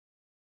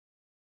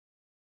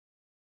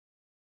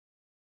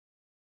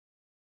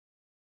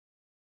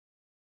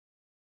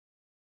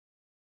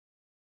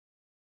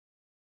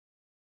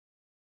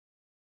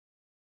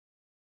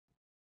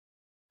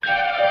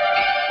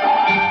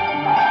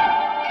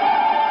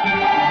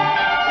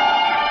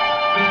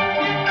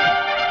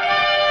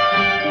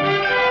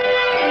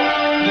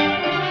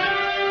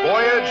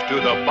to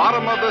the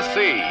Bottom of the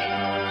Sea,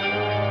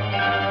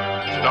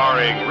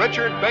 starring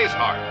Richard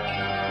Basehart,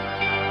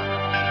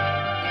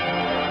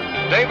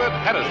 David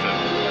Hedison,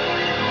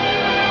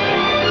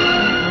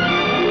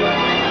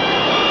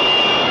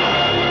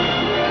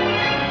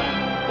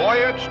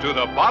 Voyage to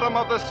the Bottom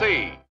of the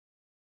Sea.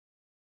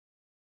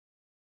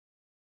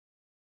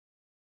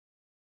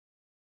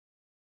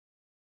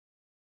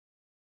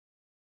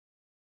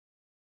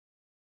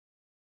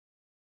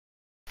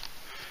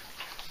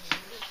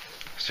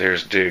 So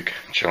here's Duke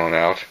chilling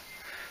out.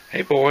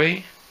 Hey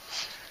boy,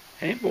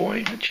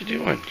 what you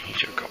doing?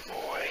 He's a good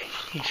boy.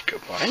 He's a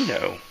good boy. I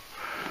know.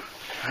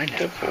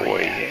 Good boy.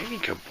 Hey,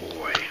 good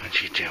boy.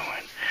 What you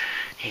doing?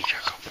 He's a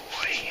good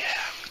boy.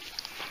 Yeah.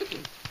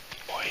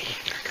 Boy.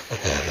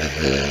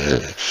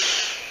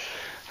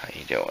 How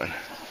you doing?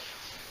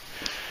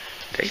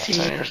 Daisy.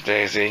 There's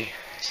Daisy.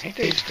 Hey,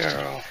 Daisy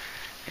girl.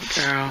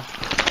 Hey, girl.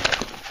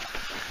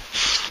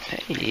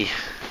 Hey.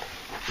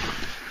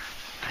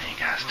 How you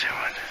guys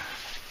doing?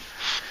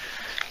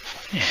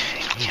 Yeah,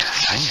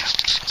 yes, I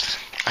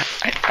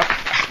know.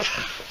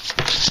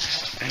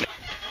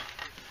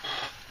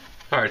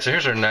 Alright, so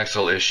here's our next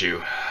little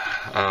issue.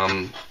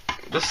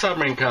 This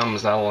submarine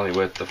comes not only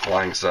with the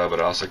flying sub,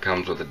 it also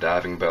comes with a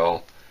diving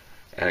bell,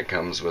 and it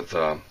comes with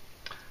a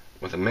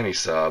mini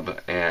sub.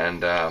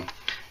 And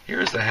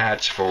here's the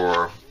hatch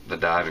for the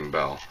diving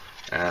bell.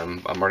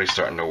 And I'm already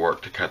starting to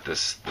work to cut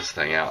this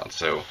thing out,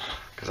 so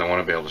because I want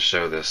to be able to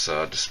show this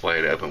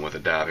displayed open with a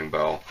diving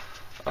bell.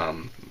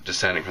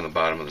 Descending from the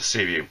bottom of the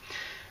Seaview.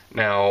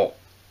 Now,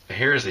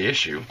 here's the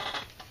issue.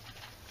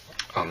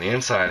 On the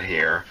inside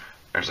here,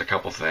 there's a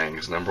couple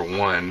things. Number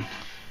one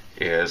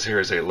is here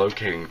is a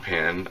locating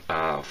pin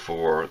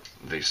for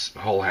these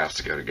whole halves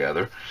to go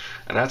together,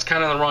 and that's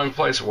kind of the wrong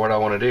place for what I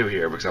want to do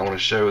here, because I want to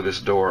show this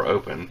door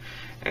open,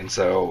 and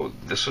so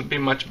this would be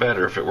much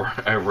better if it were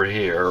over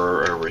here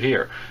or over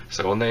here.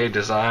 So when they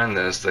designed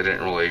this, they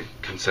didn't really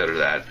consider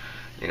that.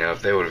 You know,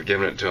 if they would have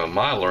given it to a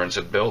modeler and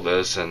said, build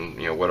this, and,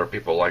 you know, what are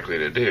people likely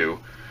to do,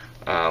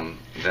 then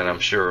I'm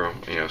sure,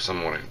 you know,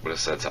 someone would have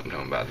said something to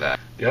them about that.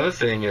 The other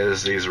thing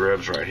is these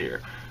ribs right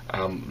here.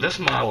 This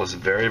model is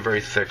very,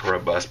 very thick,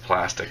 robust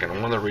plastic, and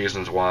one of the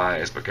reasons why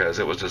is because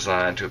it was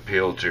designed to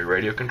appeal to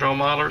radio control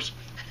modelers.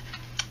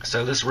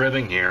 So this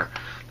ribbing here,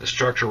 the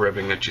structure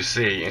ribbing that you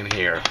see in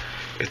here,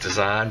 is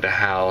designed to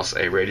house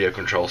a radio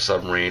control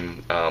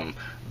submarine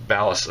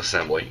ballast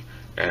assembly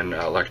and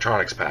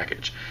electronics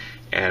package.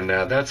 And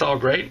that's all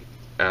great,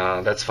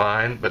 that's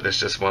fine, but there's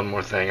just one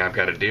more thing I've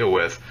got to deal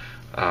with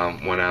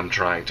when I'm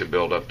trying to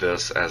build up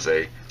this as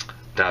a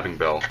diving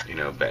bell, you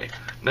know, bay.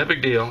 No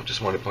big deal,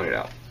 just wanted to point it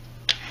out.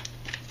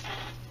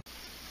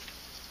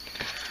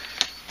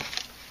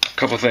 A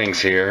couple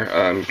things here.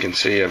 You can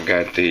see I've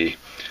got the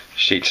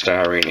sheet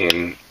styrene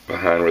in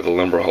behind where the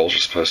limber holes are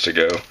supposed to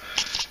go,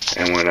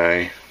 and when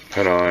I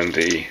put on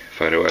the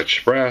photo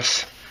etched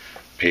brass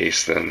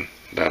piece, then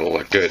that'll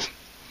look good.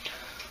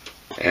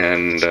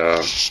 And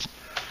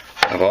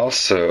I've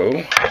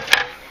also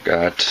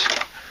got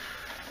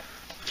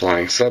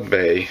flying sub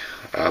bay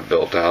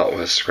built out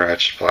with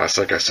scratched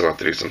plastic. I still have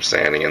to do some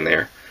sanding in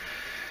there,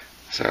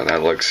 so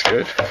that looks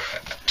good.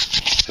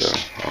 So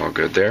all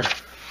good there.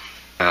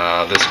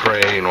 This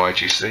gray and white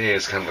you see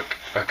is kind of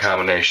a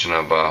combination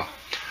of a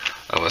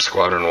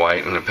squadron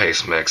white and a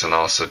paste mix, and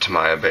also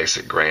Tamiya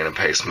basic gray and a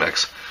paste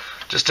mix.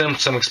 Just doing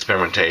some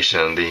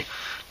experimentation. The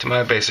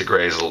Tamiya basic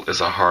gray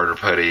is a harder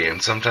putty,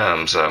 and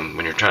sometimes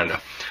when you're trying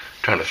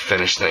to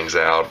finish things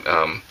out,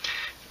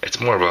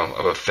 it's more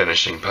of a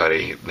finishing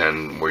putty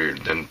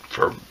than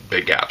for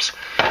big gaps.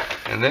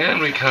 And then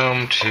we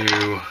come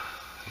to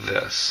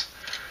this.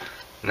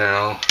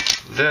 Now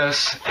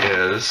this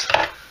is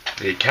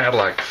the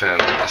Cadillac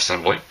fin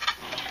assembly,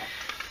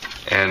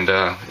 and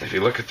if you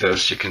look at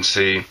this, you can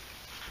see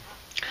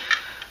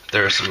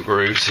there are some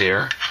grooves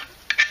here,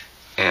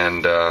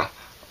 and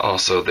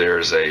also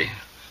there's a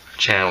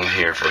channel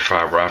here for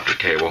fiber optic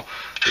cable.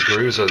 The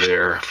grooves are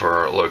there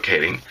for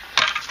locating,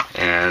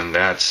 and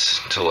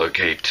that's to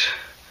locate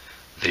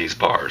these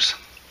bars.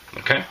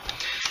 Okay,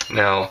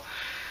 now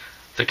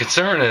the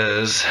concern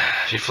is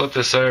if you flip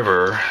this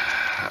over,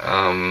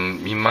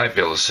 you might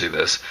be able to see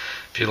this.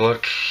 If you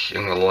look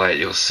in the light,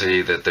 you'll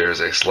see that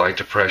there's a slight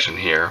depression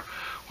here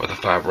where the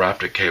fiber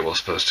optic cable is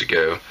supposed to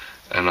go,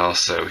 and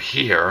also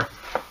here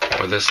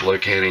where this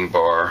locating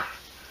bar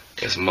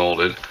is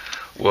molded.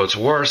 Well, it's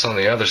worse on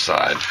the other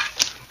side.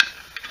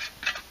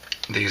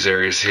 These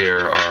areas here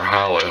are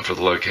hollow for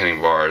the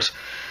locating bars.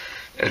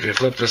 And if you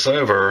flip this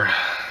over,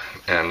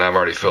 and I've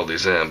already filled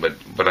these in,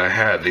 but I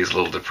had these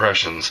little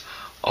depressions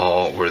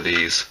all where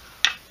these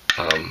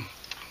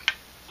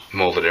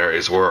molded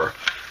areas were.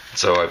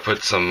 So I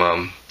put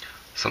some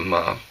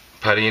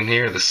putty in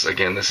here. This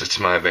is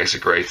Tamiya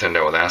basic gray thinned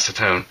out with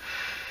acetone.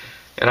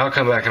 And I'll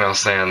come back and I'll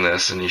sand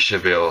this, and you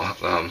should be able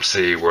to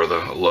see where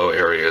the low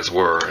areas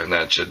were, and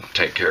that should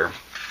take care of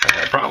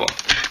that problem.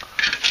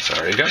 So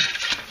there you go.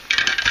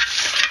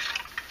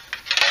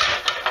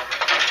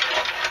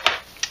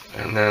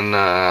 And then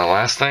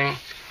last thing,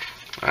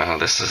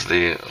 This is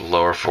the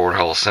lower forward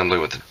hull assembly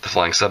with the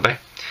flying sub bay.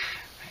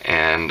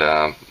 And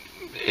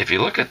if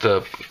you look at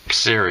the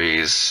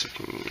series,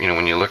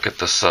 when you look at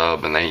the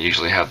sub, and they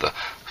usually have the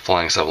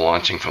flying sub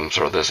launching from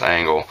sort of this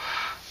angle,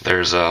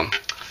 there's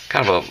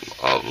kind of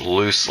a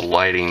loose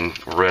lighting,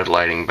 red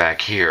lighting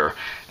back here,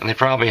 and they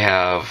probably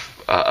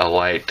have a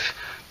light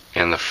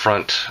in the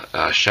front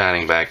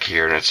shining back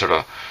here, and it's sort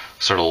of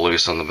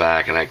loose on the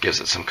back, and that gives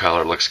it some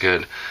color. It looks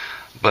good.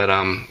 But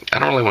I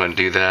don't really want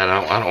to do that.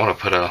 I don't want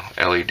to put a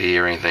LED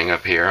or anything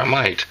up here. I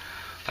might.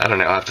 I don't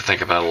know. I'll have to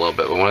think about it a little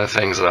bit. But one of the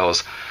things that I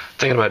was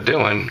thinking about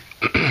doing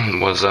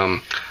was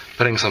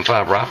putting some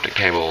fiber optic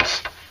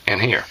cables in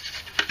here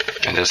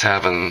and just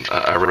having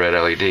a red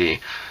LED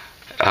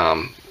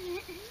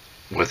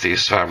with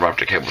these fiber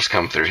optic cables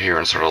come through here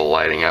and sort of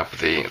lighting up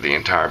the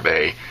entire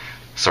bay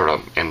sort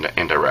of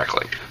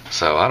indirectly.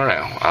 So I don't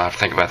know. I'll have to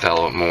think about that a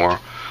little bit more.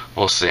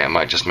 We'll see. I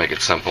might just make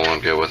it simple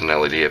and go with an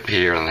LED up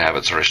here and have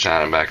it sort of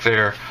shining back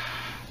there,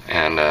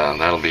 and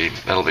that'll be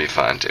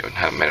fun too.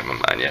 Haven't made up my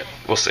mind yet.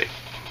 We'll see.